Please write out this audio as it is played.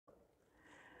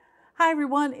Hi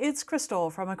everyone, it's Crystal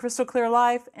from A Crystal Clear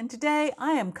Life, and today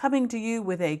I am coming to you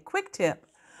with a quick tip.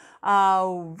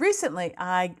 Recently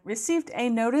I received a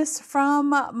notice from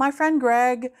my friend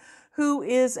Greg, who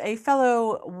is a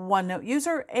fellow OneNote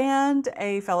user and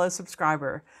a fellow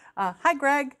subscriber. Hi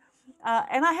Greg,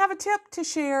 and I have a tip to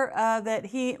share that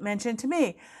he mentioned to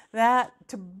me that,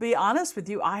 to be honest with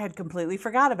you, I had completely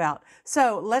forgot about.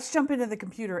 So let's jump into the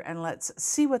computer and let's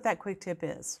see what that quick tip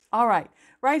is. All right,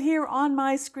 right here on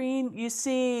my screen, you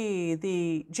see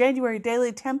the January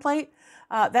daily template.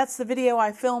 That's the video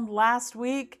I filmed last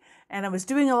week, and I was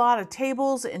doing a lot of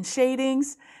tables and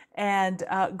shadings, and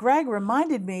Greg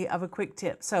reminded me of a quick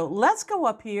tip. So let's go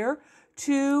up here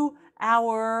to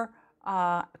our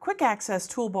quick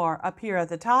access toolbar up here at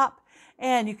the top,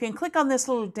 and you can click on this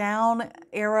little down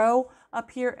arrow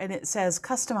up here and it says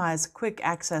customize quick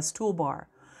access toolbar.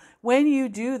 When you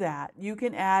do that, you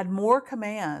can add more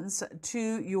commands to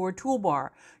your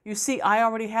toolbar. You see, I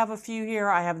already have a few here.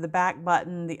 I have the back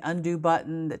button, the undo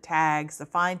button, the tags, the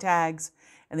find tags,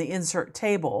 and the insert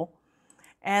table.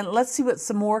 And let's see what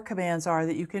some more commands are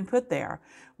that you can put there.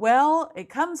 Well, it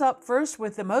comes up first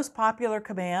with the most popular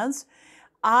commands.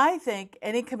 I think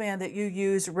any command that you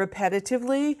use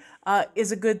repetitively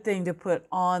is a good thing to put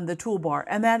on the toolbar,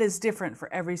 and that is different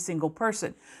for every single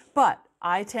person. But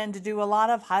I tend to do a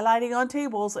lot of highlighting on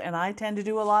tables, and I tend to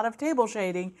do a lot of table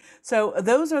shading, so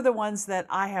those are the ones that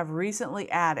I have recently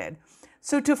added.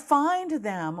 So to find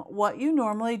them, what you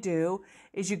normally do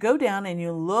is you go down and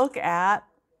you look at,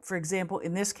 for example,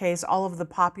 in this case, all of the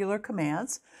popular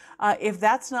commands. If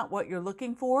that's not what you're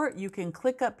looking for, you can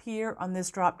click up here on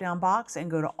this drop-down box and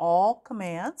go to All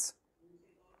Commands.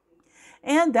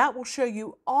 And that will show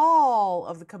you all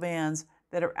of the commands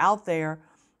that are out there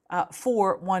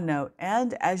for OneNote.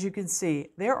 And as you can see,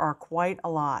 there are quite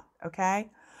a lot, okay?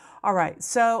 All right,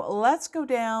 so let's go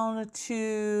down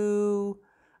to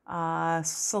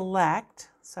Select.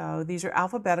 So these are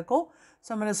alphabetical.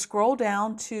 So I'm going to scroll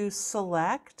down to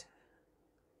Select.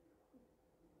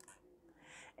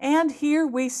 And here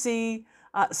we see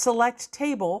Select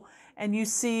Table, and you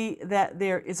see that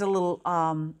there is a little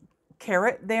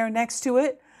caret there next to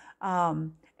it.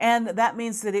 And that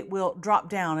means that it will drop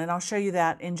down, and I'll show you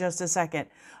that in just a second.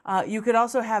 You could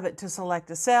also have it to select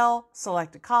a cell,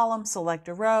 select a column, select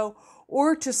a row,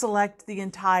 or to select the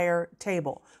entire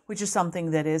table, which is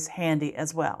something that is handy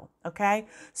as well, okay?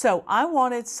 So I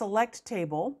wanted Select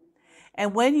Table,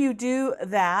 and when you do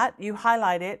that, you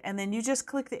highlight it, and then you just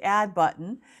click the Add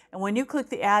button, and when you click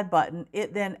the Add button,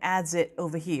 it then adds it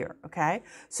over here, okay?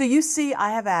 So you see I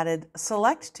have added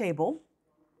Select Table.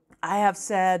 I have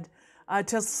said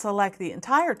to select the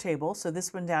entire table, so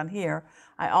this one down here,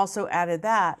 I also added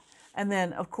that. And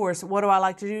then, of course, what do I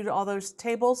like to do to all those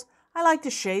tables? I like to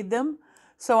shade them.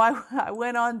 So I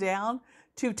went on down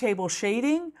to Table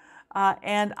Shading,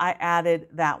 and I added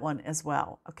that one as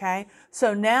well, okay?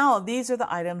 So now these are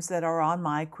the items that are on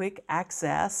my Quick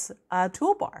Access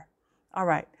toolbar. All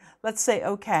right, let's say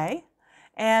OK,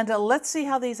 and let's see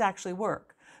how these actually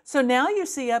work. So now you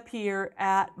see up here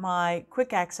at my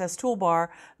Quick Access toolbar,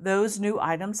 those new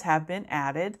items have been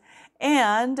added.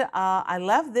 And I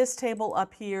left this table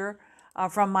up here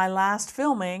from my last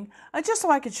filming, just so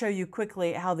I could show you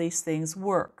quickly how these things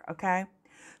work, okay?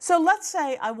 So let's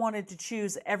say I wanted to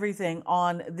choose everything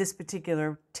on this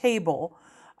particular table,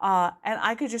 and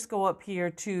I could just go up here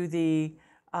to the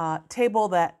table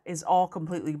that is all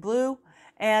completely blue,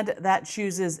 and that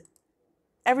chooses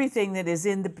everything that is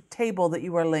in the table that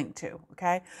you are linked to,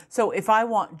 okay? So if I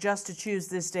want just to choose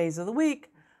this days of the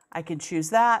week, I can choose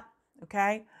that,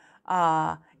 okay?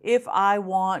 If I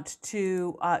want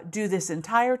to do this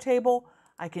entire table,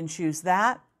 I can choose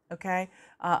that, okay?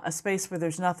 A space where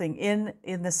there's nothing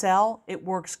in the cell, it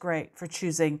works great for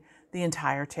choosing the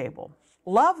entire table.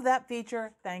 Love that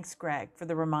feature. Thanks, Greg, for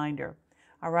the reminder.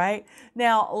 All right,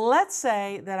 now let's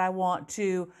say that I want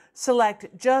to select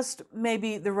just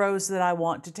maybe the rows that I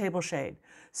want to table shade.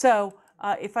 So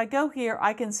if I go here,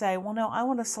 I can say, well, no, I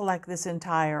want to select this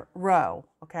entire row,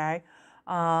 okay?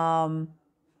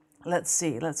 Let's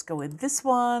see, let's go with this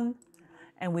one,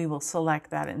 and we will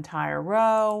select that entire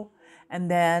row,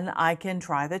 and then I can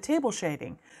try the table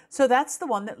shading. So that's the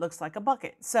one that looks like a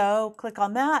bucket. So click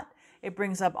on that. It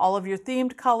brings up all of your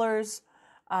themed colors,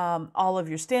 all of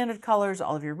your standard colors,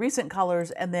 all of your recent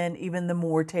colors, and then even the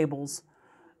more tables,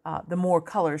 the more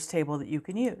colors table that you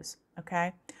can use,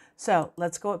 okay? So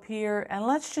let's go up here and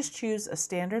let's just choose a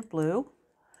standard blue,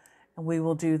 and we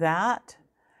will do that.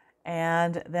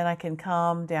 And then I can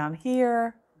come down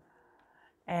here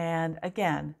and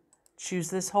again,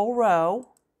 choose this whole row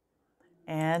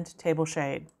and table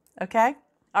shade, okay?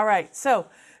 All right, so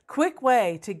quick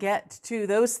way to get to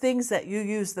those things that you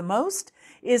use the most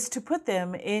is to put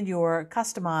them in your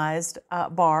customized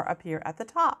bar up here at the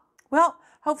top. Well,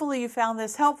 hopefully you found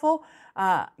this helpful.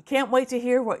 Can't wait to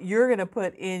hear what you're going to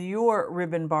put in your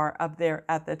ribbon bar up there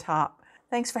at the top.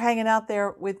 Thanks for hanging out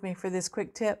there with me for this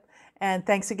quick tip. And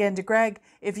thanks again to Greg.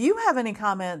 If you have any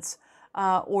comments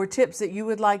or tips that you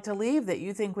would like to leave that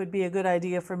you think would be a good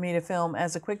idea for me to film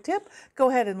as a quick tip, go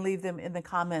ahead and leave them in the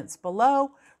comments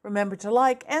below. Remember to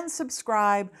like and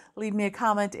subscribe. Leave me a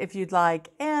comment if you'd like.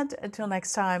 And until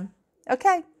next time,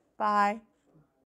 okay, bye.